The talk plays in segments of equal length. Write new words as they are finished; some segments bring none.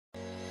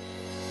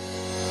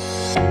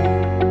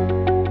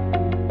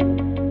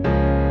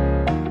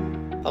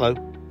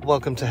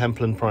Welcome to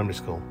Hempland Primary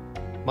School.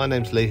 My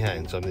name's Lee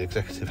Haynes, I'm the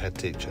Executive Head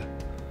Teacher.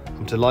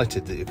 I'm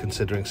delighted that you're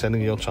considering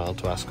sending your child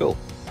to our school.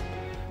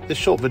 This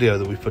short video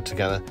that we've put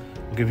together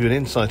will give you an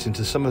insight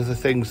into some of the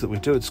things that we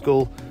do at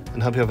school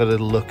and help you have a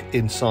little look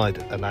inside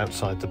and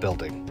outside the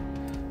building.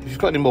 If you've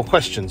got any more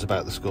questions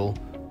about the school,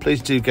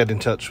 please do get in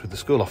touch with the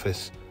school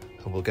office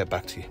and we'll get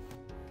back to you.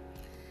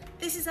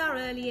 This is our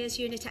early years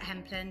unit at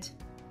Hempland.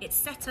 It's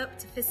set up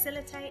to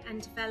facilitate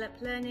and develop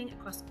learning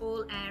across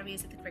all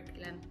areas of the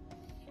curriculum,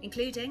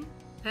 including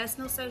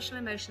personal, social,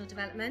 emotional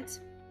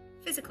development,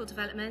 physical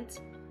development,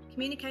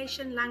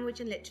 communication, language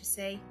and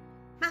literacy,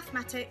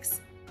 mathematics,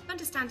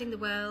 understanding the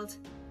world,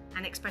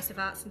 and expressive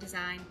arts and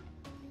design.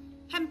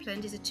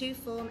 Hempland is a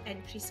two-form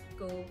entry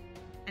school,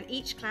 and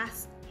each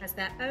class has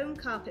their own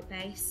carpet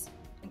base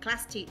and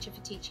class teacher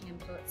for teaching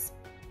inputs.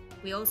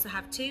 We also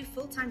have 2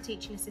 full-time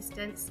teaching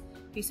assistants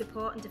who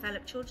support and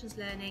develop children's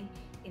learning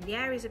in the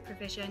areas of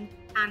provision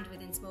and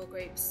within small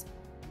groups.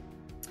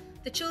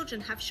 The children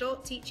have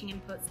short teaching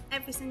inputs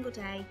every single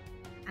day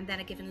and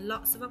then are given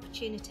lots of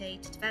opportunity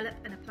to develop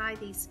and apply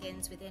these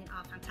skills within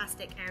our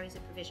fantastic areas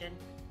of provision.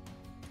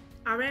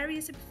 Our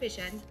areas of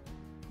provision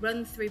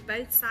run through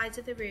both sides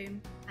of the room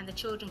and the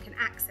children can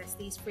access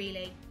these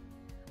freely.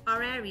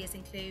 Our areas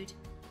include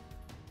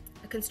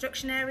a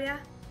construction area,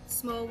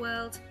 small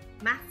world,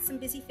 maths and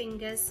busy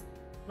fingers,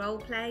 role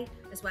play,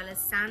 as well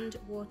as sand,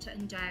 water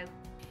and dough.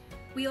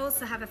 We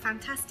also have a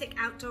fantastic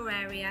outdoor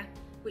area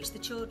which the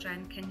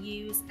children can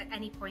use at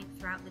any point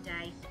throughout the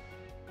day.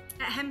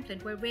 At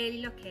Hempland, we're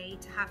really lucky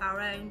to have our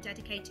own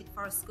dedicated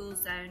forest school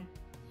zone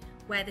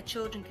where the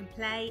children can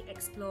play,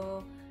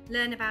 explore,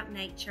 learn about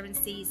nature and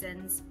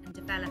seasons and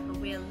develop a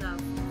real love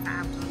for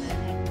outdoor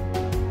learning.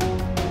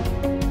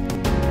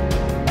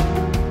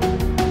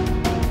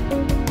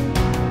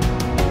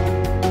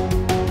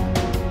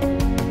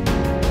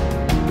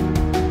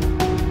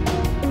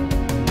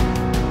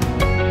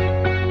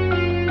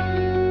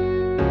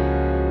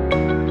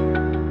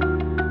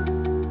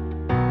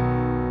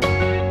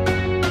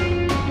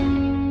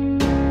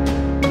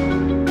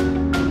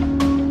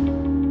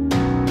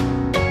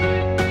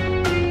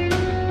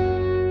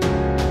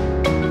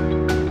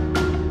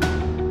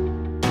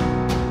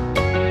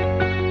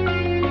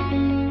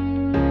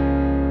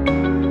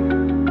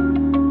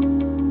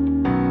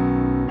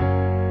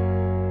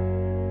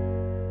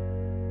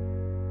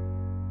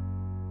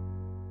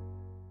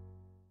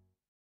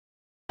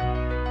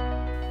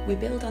 We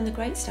build on the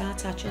great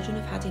start our children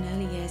have had in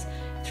early years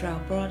through our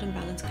broad and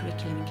balanced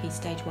curriculum in Key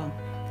Stage 1.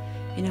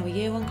 In our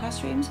Year 1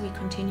 classrooms, we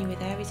continue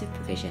with areas of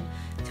provision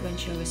to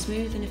ensure a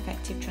smooth and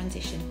effective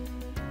transition.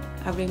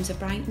 Our rooms are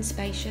bright and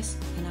spacious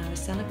and are a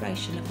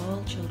celebration of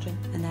all children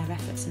and their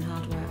efforts and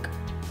hard work.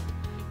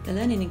 The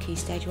learning in Key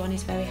Stage 1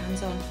 is very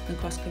hands-on and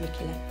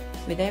cross-curricular,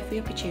 with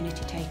every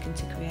opportunity taken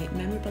to create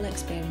memorable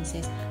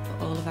experiences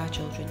for all of our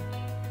children.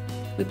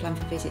 We plan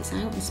for visits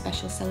out and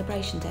special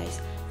celebration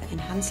days that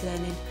enhance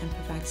learning and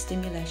provide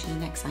stimulation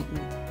and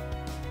excitement.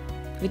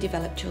 We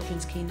develop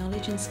children's key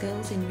knowledge and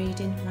skills in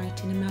reading,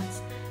 writing and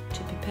maths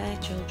to prepare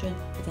children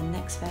for the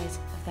next phase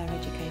of their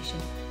education.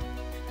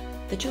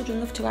 The children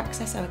love to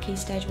access our Key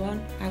Stage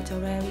 1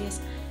 outdoor areas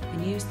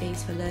and use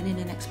these for learning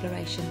and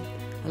exploration,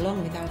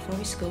 along with our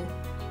forest school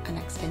and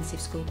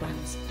extensive school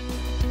grounds.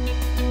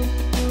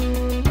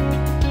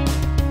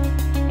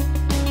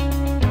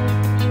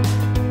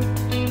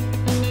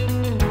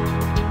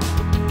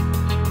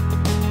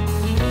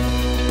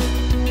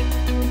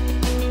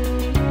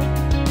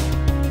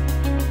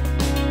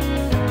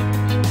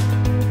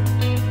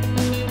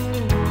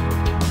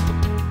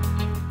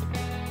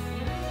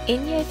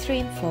 In Year 3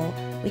 and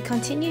 4, we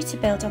continue to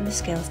build on the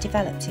skills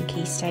developed in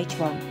Key Stage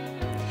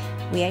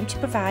 1. We aim to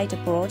provide a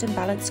broad and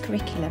balanced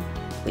curriculum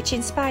which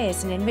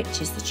inspires and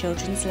enriches the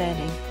children's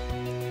learning.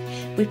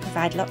 We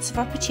provide lots of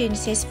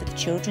opportunities for the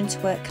children to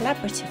work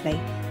collaboratively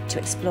to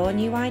explore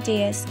new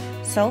ideas,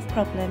 solve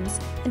problems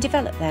and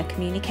develop their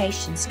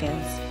communication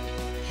skills.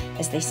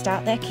 As they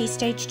start their Key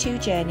Stage 2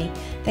 journey,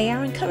 they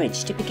are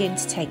encouraged to begin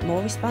to take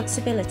more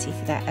responsibility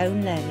for their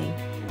own learning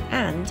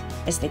and,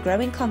 as they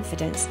grow in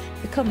confidence,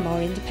 become more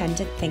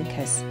independent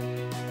thinkers.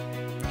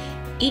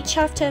 Each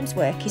half-term's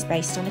work is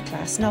based on a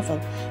class novel,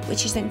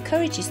 which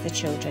encourages the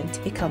children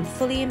to become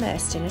fully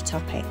immersed in a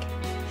topic.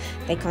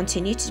 They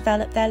continue to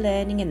develop their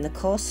learning in the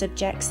core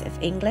subjects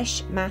of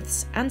English,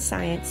 maths and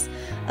science,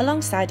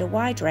 alongside a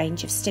wide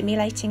range of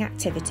stimulating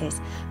activities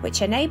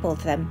which enable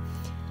them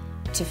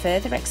to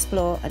further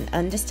explore and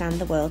understand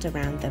the world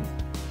around them.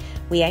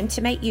 We aim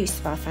to make use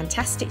of our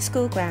fantastic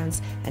school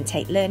grounds and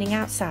take learning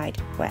outside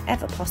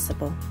wherever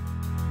possible.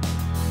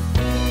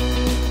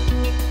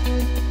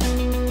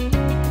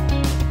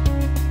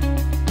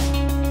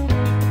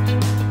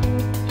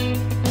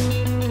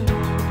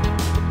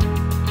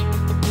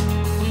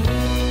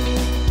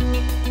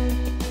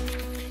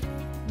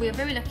 We are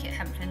very lucky at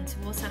Hempland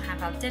to also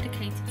have our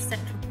dedicated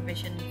central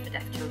provision for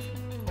deaf children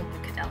called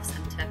the Cadell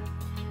Centre.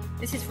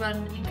 This is run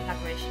in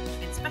collaboration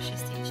between the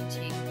specialist teaching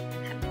team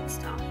and Hempland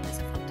staff. It's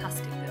a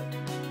fantastic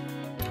building.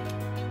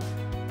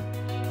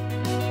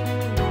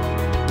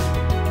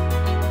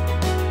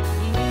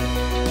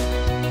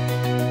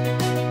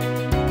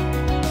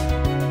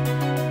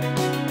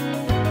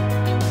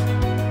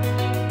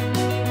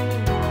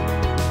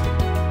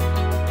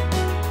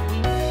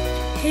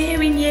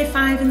 Here in Year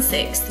 5 and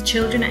 6, the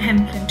children at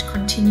Hempland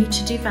continue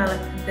to develop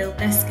and build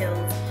their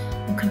skills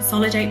and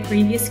consolidate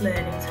previous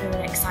learning through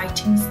an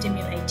exciting,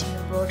 stimulating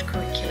and broad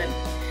curriculum.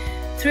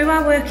 Through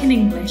our work in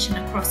English and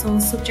across all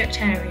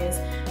subject areas,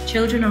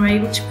 children are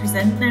able to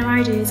present their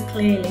ideas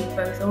clearly,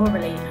 both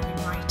orally and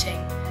in writing.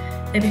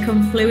 They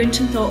become fluent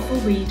and thoughtful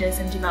readers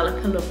and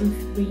develop a love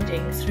of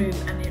reading through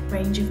a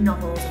range of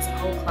novels as a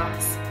whole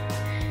class.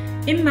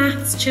 In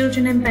maths,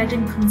 children embed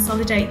and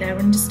consolidate their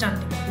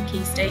understanding of the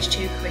Key Stage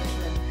 2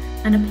 curriculum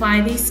and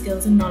apply these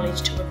skills and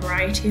knowledge to a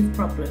variety of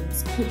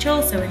problems, which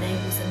also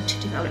enables them to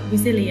develop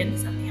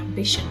resilience and the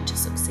ambition to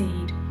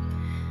succeed.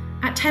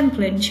 At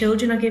Hempland,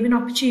 children are given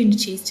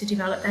opportunities to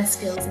develop their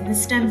skills in the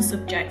STEM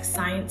subjects,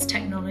 science,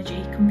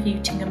 technology,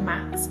 computing and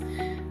maths.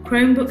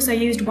 Chromebooks are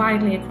used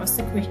widely across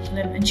the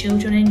curriculum and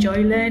children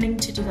enjoy learning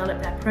to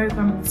develop their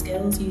programming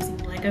skills using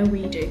Lego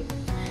Redo.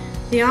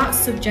 The arts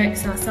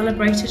subjects are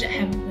celebrated at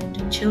Hempland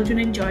and children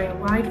enjoy a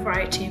wide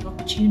variety of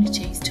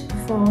opportunities to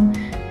perform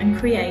and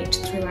create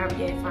throughout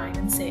Year 5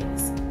 and 6.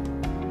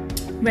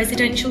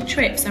 Residential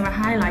trips are a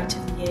highlight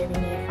of the year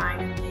in Year 5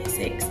 and Year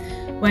 6,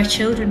 where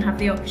children have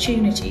the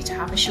opportunity to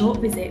have a short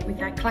visit with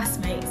their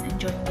classmates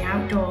enjoying the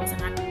outdoors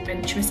and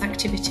adventurous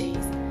activities.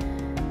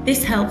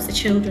 This helps the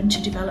children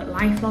to develop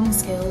lifelong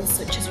skills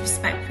such as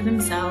respect for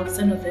themselves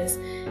and others,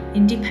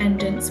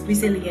 independence,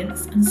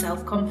 resilience and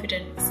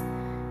self-confidence.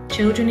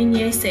 Children in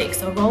Year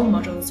 6 are role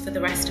models for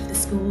the rest of the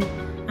school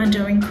and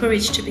are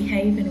encouraged to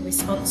behave in a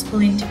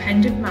responsible,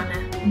 independent manner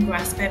and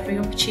grasp every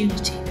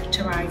opportunity that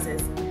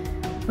arises.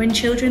 When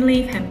children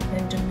leave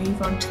Hempland and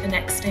move on to the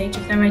next stage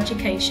of their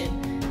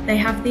education, they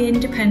have the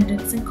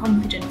independence and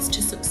confidence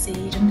to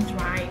succeed and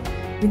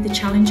thrive with the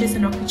challenges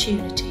and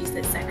opportunities